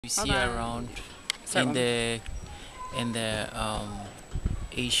We see around in the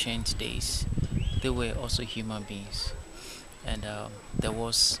ancient days, they were also human beings, and there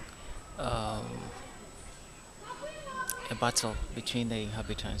was um, a battle between the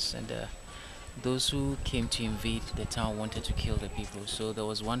inhabitants, and those who came to invade the town wanted to kill the people. So there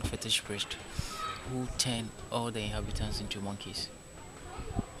was one fetish priest who turned all the inhabitants into monkeys.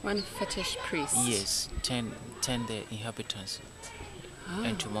 One fetish priest? Yes, turn the inhabitants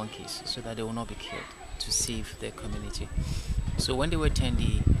into monkeys so that they will not be killed, to save their community. So when they were 10,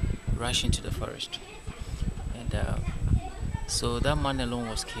 they rushed into the forest, and so that man alone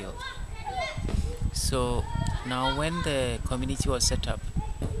was killed. So now when the community was set up,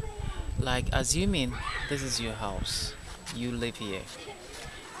 like assuming this is your house, you live here,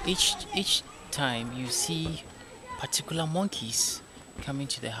 each time you see particular monkeys coming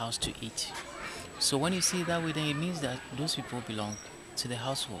to the house to eat. So when you see it that way, then it means that those people belong to the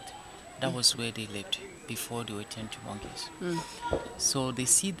household. That was where they lived before they were turned to monkeys. So they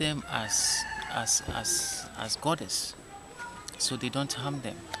see them as goddess. So they don't harm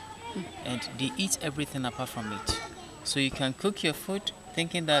them, and they eat everything apart from meat. So you can cook your food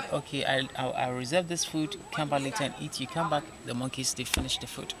thinking that, okay, I'll reserve this food, come back later and eat. You come back, the monkeys, they finish the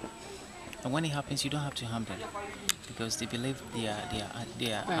food. And when it happens, you don't have to harm them because they believe they are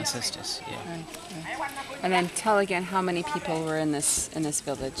Right. ancestors. Yeah. Right. And then tell again how many people were in this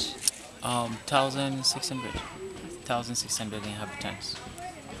village. 1,600 inhabitants.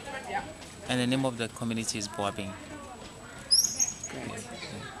 And the name of the community is Boabeng. Great. Yeah.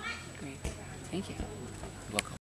 Great. Thank you.